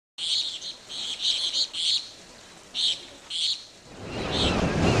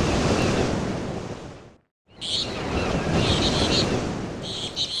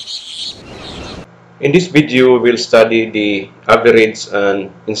In this video, we will study the average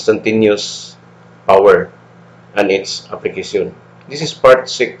and instantaneous power and its application. This is part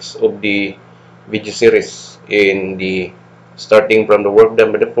 6 of the video series in the starting from the work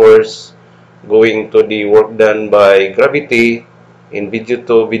done by the force, going to the work done by gravity. In video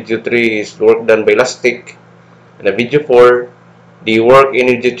 2, video 3 is work done by elastic, and the video 4, the work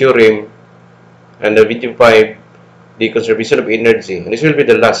energy theorem, and the video 5, the conservation of energy. And this will be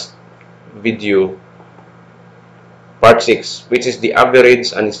the last video, part 6, which is the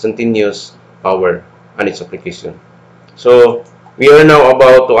average and instantaneous power and its application. So we are now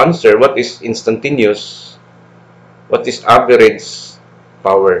about to answer what is instantaneous, what is average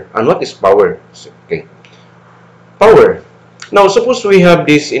power, and what is power. Okay, power. Now suppose we have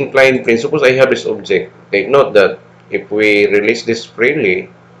this inclined plane. Suppose I have this object. Take note that if we release this freely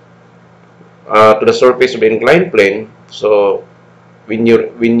to the surface of the inclined plane, so when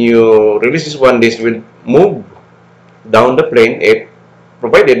you release this one, this will move down the plane if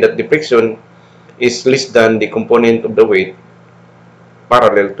provided that the friction is less than the component of the weight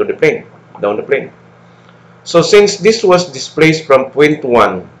parallel to the plane, down the plane. So since this was displaced from point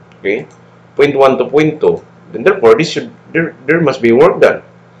 1, okay, point 1 to point 2, then therefore there must be work done.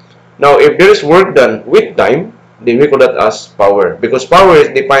 Now if there is work done with time, then we call that as power, because power is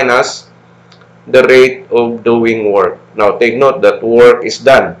defined as the rate of doing work. Now take note that work is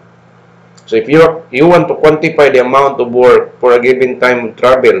done. So if you want to quantify the amount of work for a given time of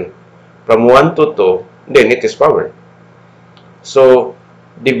travel from 1 to 2, then it is power. So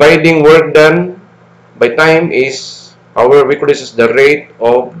dividing work done by time is power. We call this as the rate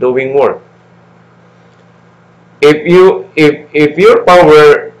of doing work. If your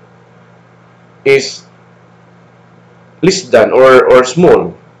power is less than or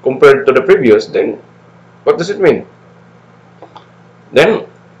small compared to the previous, then what does it mean? Then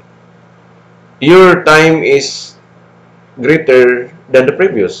your time is greater than the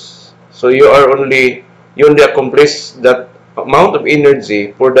previous. So you only accomplish that amount of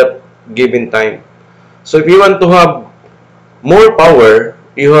energy for that given time. So if you want to have more power,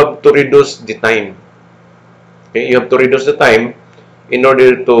 you have to reduce the time. Okay? You have to reduce the time in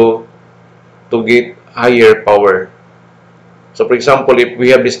order to get higher power. So for example, if we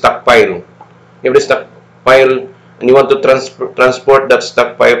have this stockpile, and you want to transport that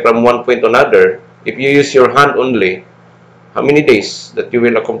stockpile from one point to another, if you use your hand only, how many days that you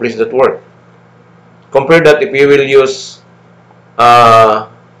will accomplish that work? Compare that if you will use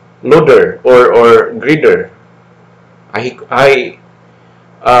loader or grader, high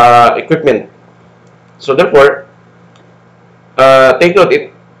equipment. So therefore, take note,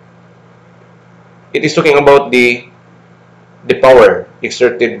 it is talking about the power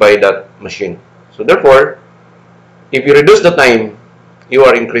exerted by that machine. So therefore, if you reduce the time, you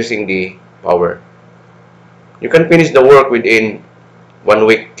are increasing the power. You can finish the work within 1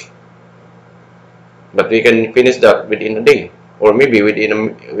 week, but we can finish that within a day, or maybe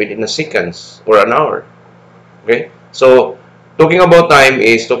within a seconds or an hour. Okay, so talking about time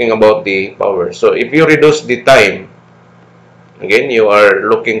is talking about the power. So if you reduce the time, again, you are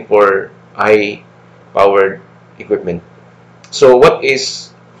looking for high powered equipment. So what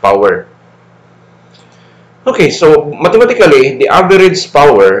is power? Okay, so mathematically, the average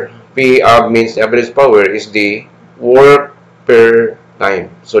power, P means the average power, is the work per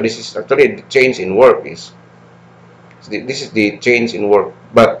time. So this is actually the change in work. This is the change in work.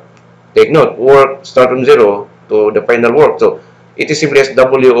 But take note, work start from 0 to the final work. So it is simply as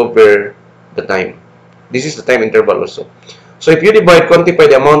W over the time. This is the time interval also. So if you quantify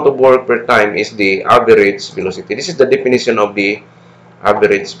the amount of work per time is the average velocity. This is the definition of the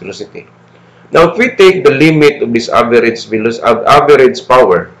average velocity. Now, if we take the limit of this average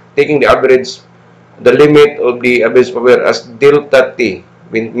power, taking the limit of the average power as delta t,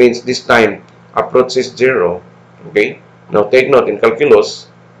 means this time approaches 0. Okay. Now, take note in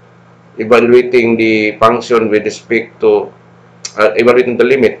calculus, evaluating the function with respect to evaluating the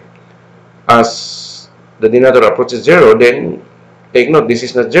limit as the denominator approaches 0, then take note this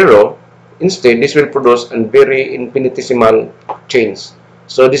is not 0. Instead, this will produce a very infinitesimal change.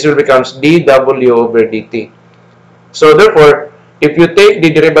 So this will become dw over dt. So therefore, if you take the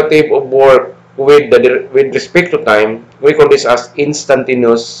derivative of work with respect to time, we call this as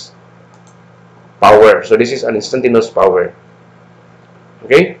instantaneous power. So this is an instantaneous power.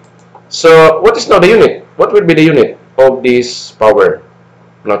 Okay. So what is now the unit? What will be the unit of this power?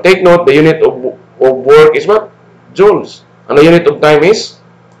 Now take note, the unit of work is what? Joules. And the unit of time is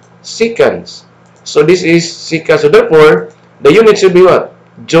seconds. So this is seconds. So therefore, the unit should be what?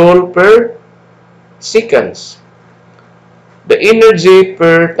 Joule per seconds. The energy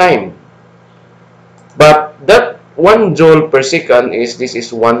per time. But that 1 joule per second is, this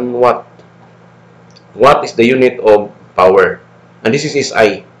is 1 watt. Watt is the unit of power. And this is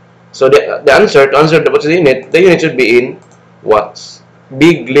SI. So the answer, to answer what's the unit should be in watts.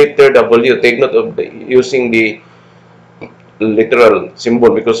 Big letter W. Take note of using the literal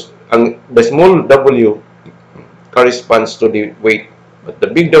symbol, because the small w corresponds to the weight, but the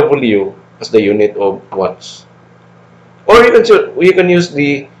big W as the unit of watts. Or you can use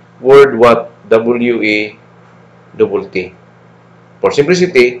the word watt, WA double T. For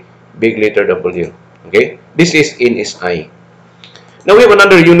simplicity, big letter W. Okay? This is in SI. Now we have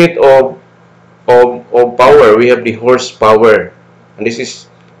another unit of power. We have the horsepower. And this is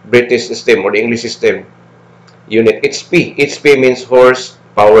British system or the English system unit. HP. HP means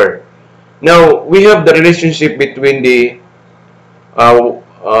horsepower. Now we have the relationship between the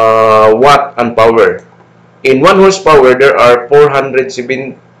watt and power. In 1 horsepower, there are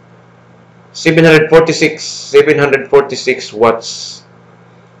 746 watts.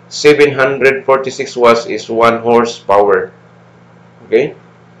 746 watts is 1 horsepower. Okay?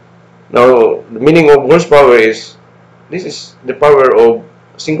 Now, the meaning of horsepower is, this is the power of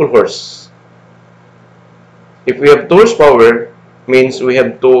a single horse. If we have 2 horsepower, means we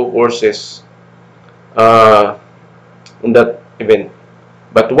have 2 horses in that event.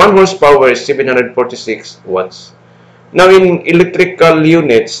 But 1 horsepower is 746 watts. Now, in electrical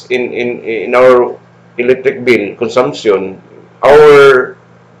units, in our electric bill consumption, our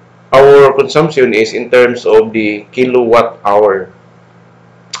consumption is in terms of the kilowatt hour.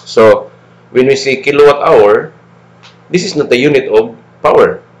 So, when we say kilowatt hour, this is not the unit of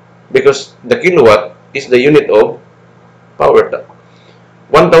power, because the kilowatt is the unit of power.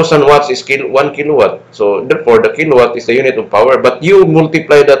 1,000 watts is 1 kilowatt. So, therefore, the kilowatt is the unit of power. But you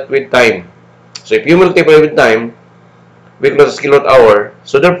multiply that with time. So, if you multiply with time, we call it kilowatt hour.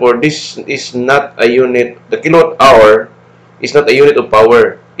 So, therefore, this is not a unit. The kilowatt hour is not a unit of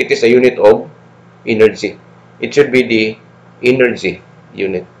power. It is a unit of energy. It should be the energy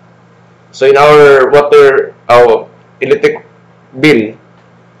unit. So, in our our electric bill,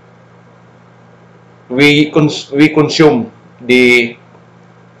 we consume the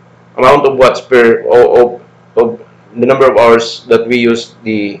amount of watts per of the number of hours that we use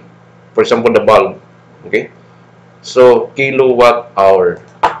the, for example, the bulb. Okay, so kilowatt hour.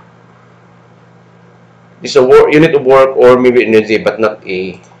 This is a unit of work or maybe energy, but not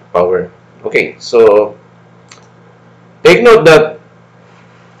a power. Okay, so take note that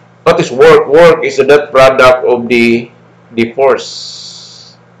what is work? Work is the dot product of the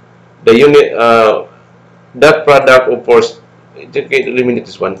force. The unit dot product of force. Okay, eliminate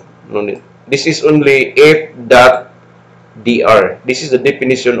this one. No need. This is only F dot dr. This is the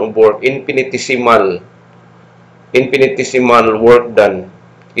definition of work. Infinitesimal work done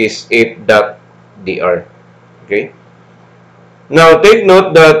is F dot dr. Okay. Now take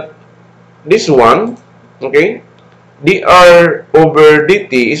note that this one, okay, dr over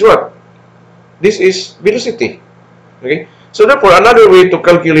dt is what? This is velocity. Okay. So therefore, another way to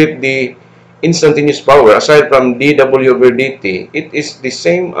calculate the instantaneous power, aside from dw over dt, it is the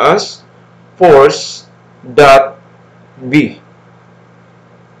same as force dot b.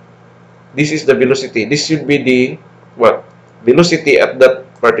 This is the velocity. This should be the what? Velocity at that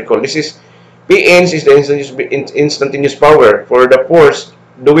particle. This is Pn is the instantaneous power for the force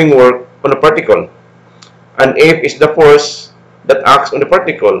doing work on a particle, and F is the force that acts on the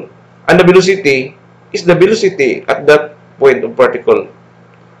particle, and the velocity is the velocity at that point of particle.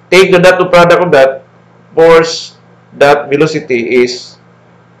 Take the dot product of that, force that velocity is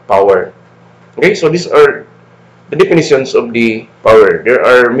power. Okay, so these are the definitions of the power. There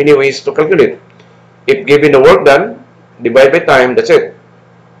are many ways to calculate. If given the work done, divide by time, that's it.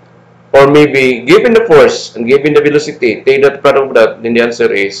 Or maybe given the force and given the velocity, take that product of that, then the answer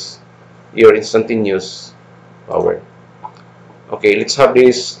is your instantaneous power. Okay, let's have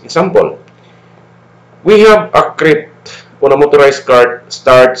this example. We have a crate on a motorized cart,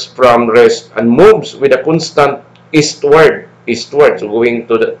 starts from rest and moves with a constant eastward, so going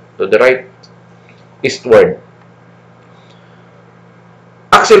to the right, eastward.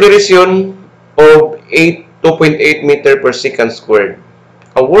 Acceleration of 2.8 meter per second squared.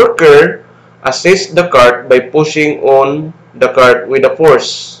 A worker assists the cart by pushing on the cart with a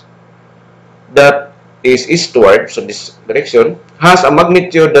force that is eastward, so this direction, has a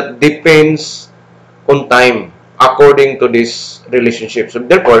magnitude that depends on time according to this relationship. So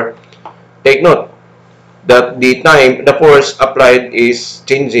therefore, take note that the force applied is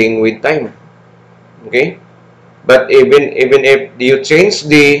changing with time. Okay, but even if you change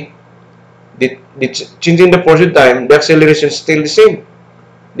the changing the force with time, the acceleration is still the same.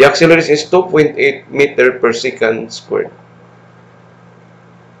 The acceleration is 2.8 meter per second squared.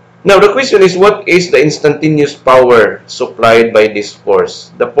 Now, the question is, what is the instantaneous power supplied by this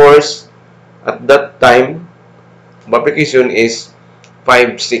force? The force at that time of application is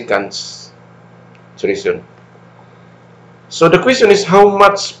 5 seconds. Solution. So, the question is, how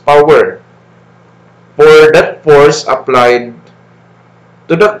much power for that force applied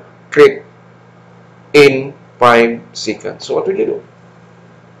to the crate in 5 seconds? So, what will you do?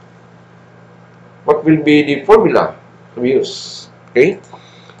 What will be the formula we use? Okay.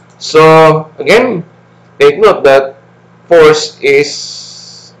 So, again, take note that force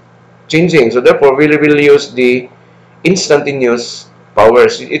is changing. So, therefore, we will use the instantaneous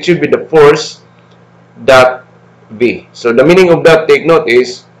powers. It should be the force dot V. So, the meaning of that, take note,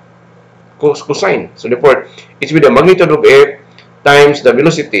 is cosine. So, therefore, it should be the magnitude of F times the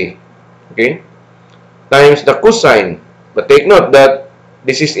velocity. Okay. Times the cosine. But take note that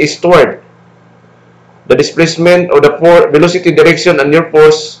this is eastward. The displacement of the velocity, direction, and your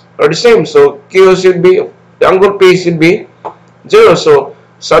force are the same. So Q should be, the angle P should be 0. So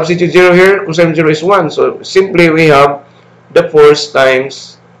substitute 0 here, cosine 0 is 1. So simply we have the force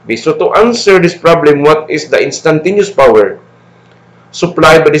times V. So to answer this problem, what is the instantaneous power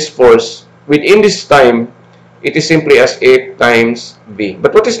supplied by this force within this time, it is simply as F times V.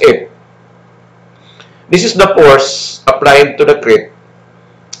 But what is F? This is the force applied to the crate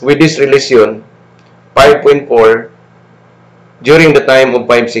with this relation 5.4 during the time of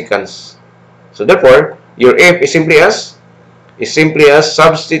 5 seconds. So therefore, your F is simply as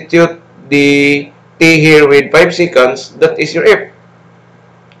substitute the T here with 5 seconds, that is your F.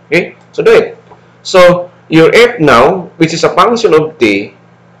 Okay? So do it. So your F now, which is a function of T,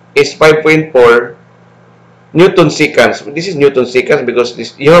 is 5.4 Newton seconds. This is Newton seconds because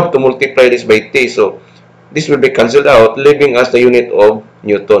this, you have to multiply this by T. So this will be cancelled out, leaving us the unit of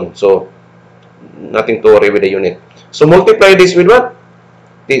Newton. So nothing to worry with the unit. So multiply this with what?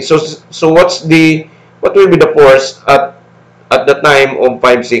 So what will be the force at the time of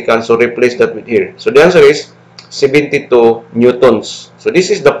 5 seconds? So replace that with here. So the answer is 72 newtons. So this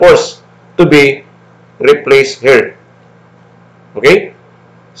is the force to be replaced here. Okay?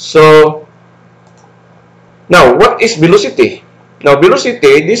 So now what is velocity? Now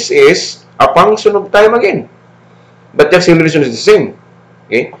velocity, this is a function of time again. But the acceleration is the same.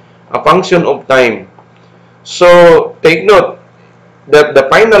 Okay? A function of time. So take note that the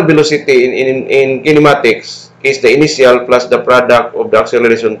final velocity in kinematics is the initial plus the product of the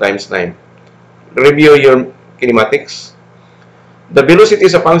acceleration times time. Review your kinematics. The velocity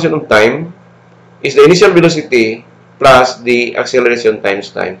is a function of time, is the initial velocity plus the acceleration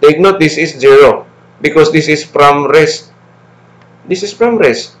times time. Take note, this is 0 because this is from rest. This is from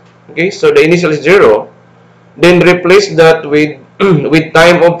rest. Okay, so the initial is 0. Then replace that with with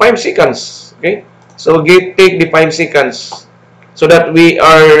time of 5 seconds. Okay, so take the 5 seconds so that we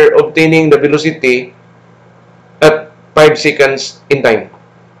are obtaining the velocity at 5 seconds in time.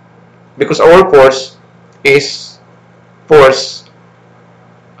 Because our force is force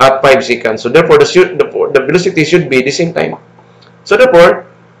at 5 seconds. So therefore, the velocity should be the same time. So therefore,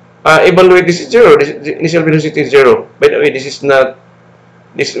 evaluate this is 0. The initial velocity is 0. By the way, this is not,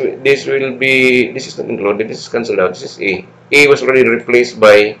 this will be, this is not included. This is cancelled out. This is A. A was already replaced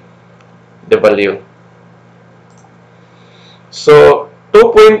by the value. So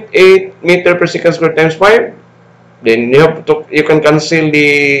 2.8 meter per second squared times 5. Then you can cancel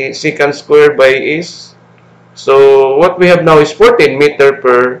the secant squared by is. So what we have now is 14 meter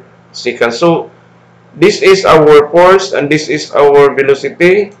per second. So this is our force and this is our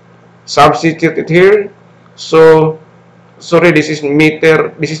velocity. Substitute it here. So sorry, this is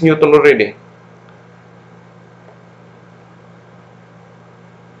meter, this is Newton already.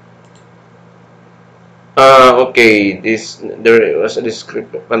 Okay, there was a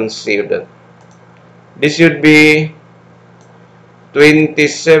discrepancy of that. This should be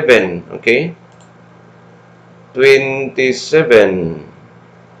 27, okay? 27.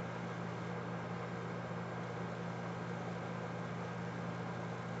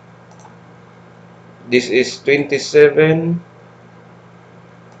 This is 27.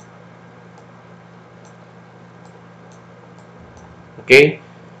 Okay?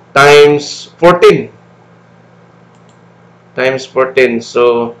 Times 14. Times 14.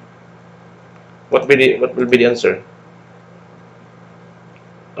 So what will be the answer?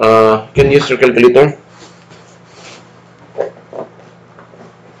 Can you use your calculator?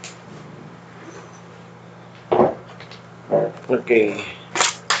 Okay.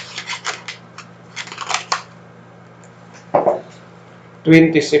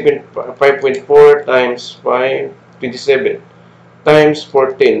 27, 5.4 times 5, 27. times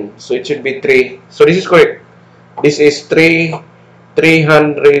 14. So it should be 3. So this is correct. This is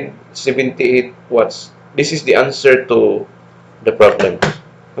 378 watts. This is the answer to the problem.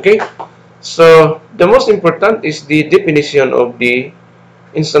 Okay? So the most important is the definition of the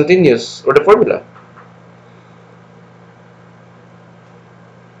instantaneous or the formula.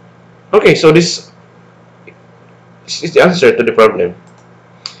 Okay, so this is the answer to the problem.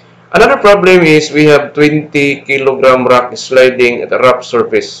 Another problem is we have 20 kilogram rock sliding at a rough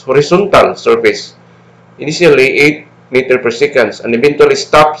surface, horizontal surface, initially 8 meter per second, and eventually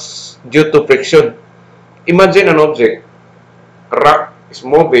stops due to friction. Imagine an object, a rock is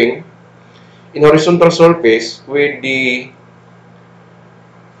moving in horizontal surface with the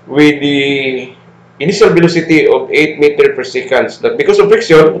initial velocity of 8 meter per second. That because of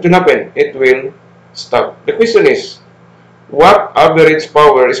friction, what will happen? It will stop. The question is, what average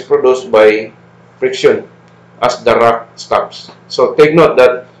power is produced by friction as the rock stops? So take note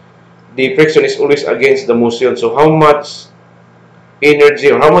that the friction is always against the motion. So how much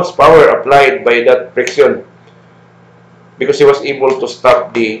energy or how much power applied by that friction, because he was able to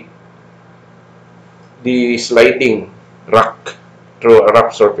stop the sliding rock through a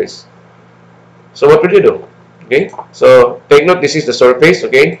rough surface. So what will you do? Okay, so take note, this is the surface.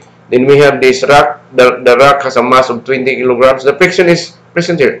 Okay, then we have this rock. The rock has a mass of 20 kilograms. The friction is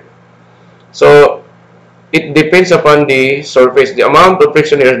present here. So it depends upon the surface. The amount of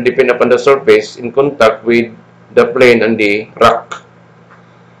friction here depends upon the surface in contact with the plane and the rock.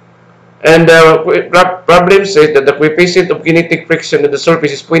 And the problem says that the coefficient of kinetic friction at the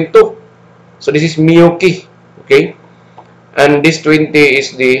surface is 0.2. So this is mu k. Okay, and this 20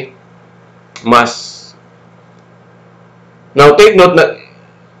 is the mass. Now take note that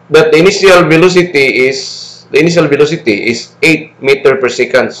the initial velocity is 8 meter per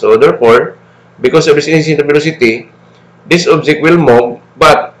second. So therefore, because of this initial velocity, this object will move,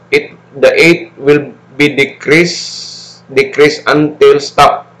 but the 8 will be decreased until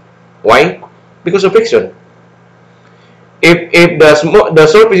stop. Why? Because of friction. If the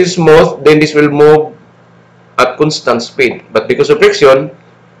surface is smooth, then this will move at constant speed. But because of friction,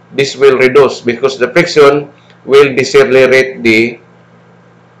 this will reduce, because the friction will decelerate the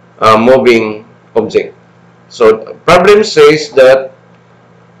moving object. So problem says that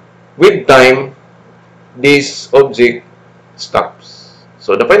with time, this object stops.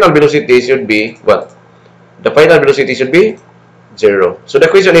 So the final velocity should be what? The final velocity should be 0. So the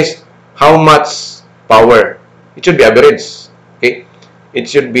question is, how much power? It should be average. Okay, it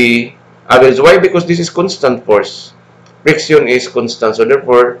should be average. Why? Because this is constant force. Friction is constant, so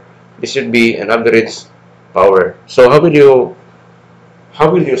therefore this should be an average power. So how will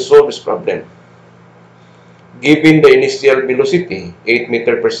you solve this problem? Given the initial velocity 8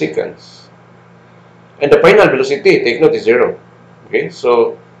 meter per second and the final velocity, take note, is 0. Okay,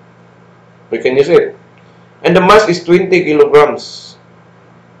 so we can use it. And the mass is 20 kilograms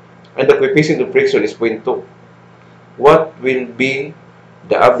and the coefficient of friction is 0.2. What will be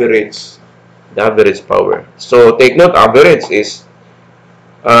the average power? So take note, average is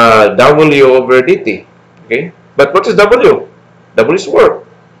W over dt. Okay, but what is W? W is work.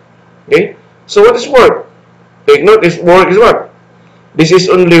 Okay, so what is work? Take note, is work is what? This is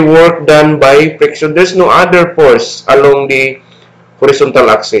only work done by friction. There's no other force along the horizontal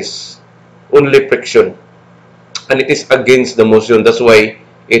axis, only friction, and it is against the motion. That's why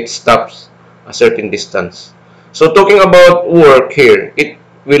it stops a certain distance. So talking about work here, it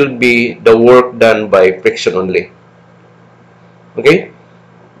will be the work done by friction only. Okay,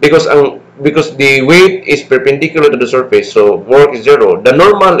 because the weight is perpendicular to the surface, so work is 0. The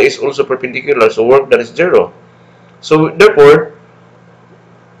normal is also perpendicular, so work done is 0. So therefore,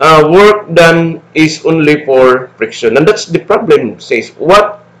 work done is only for friction, and that's the problem. Says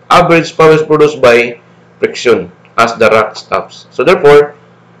what average power is produced by friction as the rock stops. So therefore,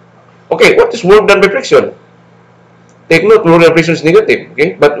 okay, what is work done by friction? Take note, work done by friction is negative.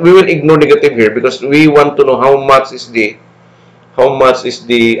 Okay, but we will ignore negative here because we want to know how much is the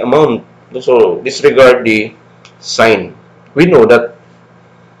amount. So disregard the sign. We know that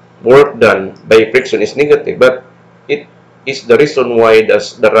work done by friction is negative, but it is the reason why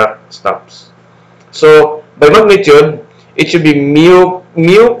the rock stops. So by magnitude, it should be mu.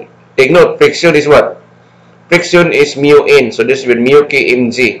 Take note, friction is what? Friction is mu n. So this will be mu k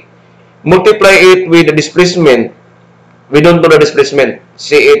mg. Multiply it with the displacement. We don't know the displacement.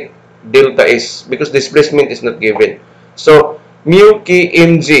 Say it delta s, because displacement is not given. So mu k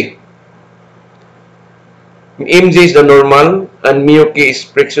mg. Mg is the normal and mu k is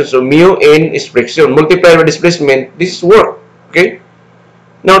friction. So mu n is friction. Multiply by displacement. This is work. Okay.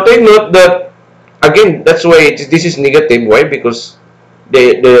 Now take note that Again, that's why this is negative. Why? Because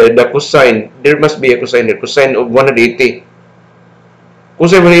the cosine, there must be a cosine here. Cosine of 180.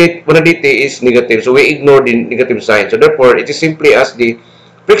 Cosine of 180 is negative, so we ignore the negative sign. So therefore, it is simply as the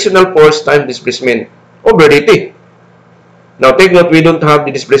frictional force times displacement over dt. Now take note, we don't have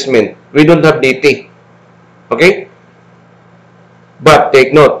the displacement. We don't have dt. Okay? But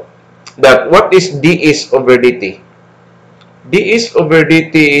take note that what is ds over dt? ds over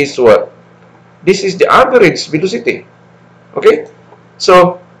dt is what? This is the average velocity. Okay?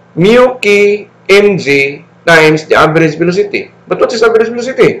 So, mu k mg times the average velocity. But what is average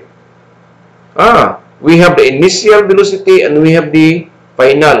velocity? We have the initial velocity and we have the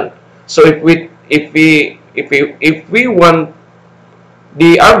final. So if we want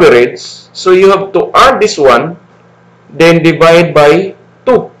the average, so you have to add this one, then divide by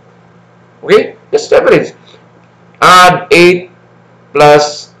 2. Okay? That's the average. Add 8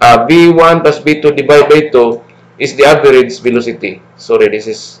 plus v1 plus v2 divided by 2 is the average velocity. Sorry,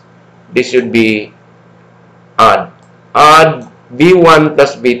 this should be add. Add v1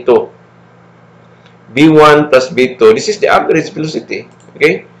 plus v2. v1 plus v2. This is the average velocity.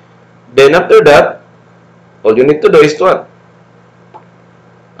 Okay? Then after that, all you need to do is to what?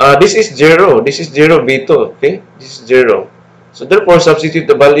 This is 0. This is 0 v2. Okay? This is 0. So therefore, substitute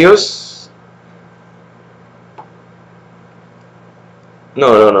the values.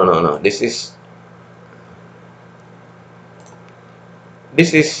 No. This is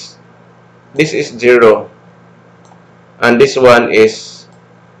 0. And this one is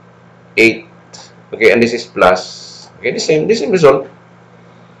 8. Okay, and this is plus. Okay, the same result.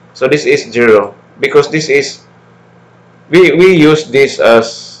 So this is 0 because this is we use this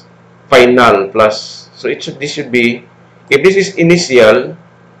as final plus. So this should be, if this is initial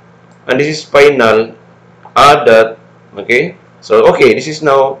and this is final, add that. Okay, so okay, this is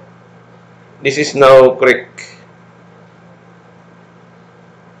now correct.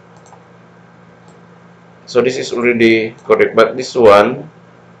 So this is already correct, but this one,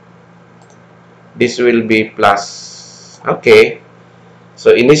 this will be plus. Okay,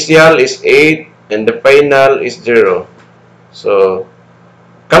 so initial is 8 and the final is 0. So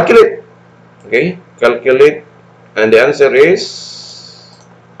calculate. Okay, calculate, and the answer is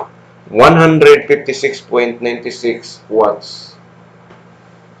 156.96 watts.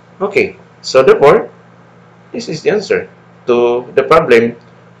 Okay, so therefore, this is the answer to the problem.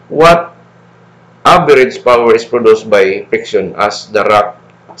 What average power is produced by friction as the rock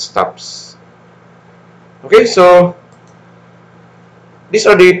stops? Okay, so these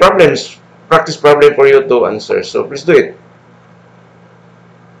are the problems, practice problem for you to answer. So please do it.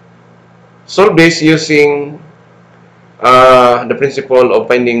 Solve this using the principle of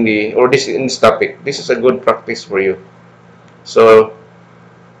finding this in this topic. This is a good practice for you. So,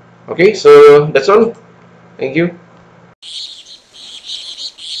 okay, so that's all. Thank you.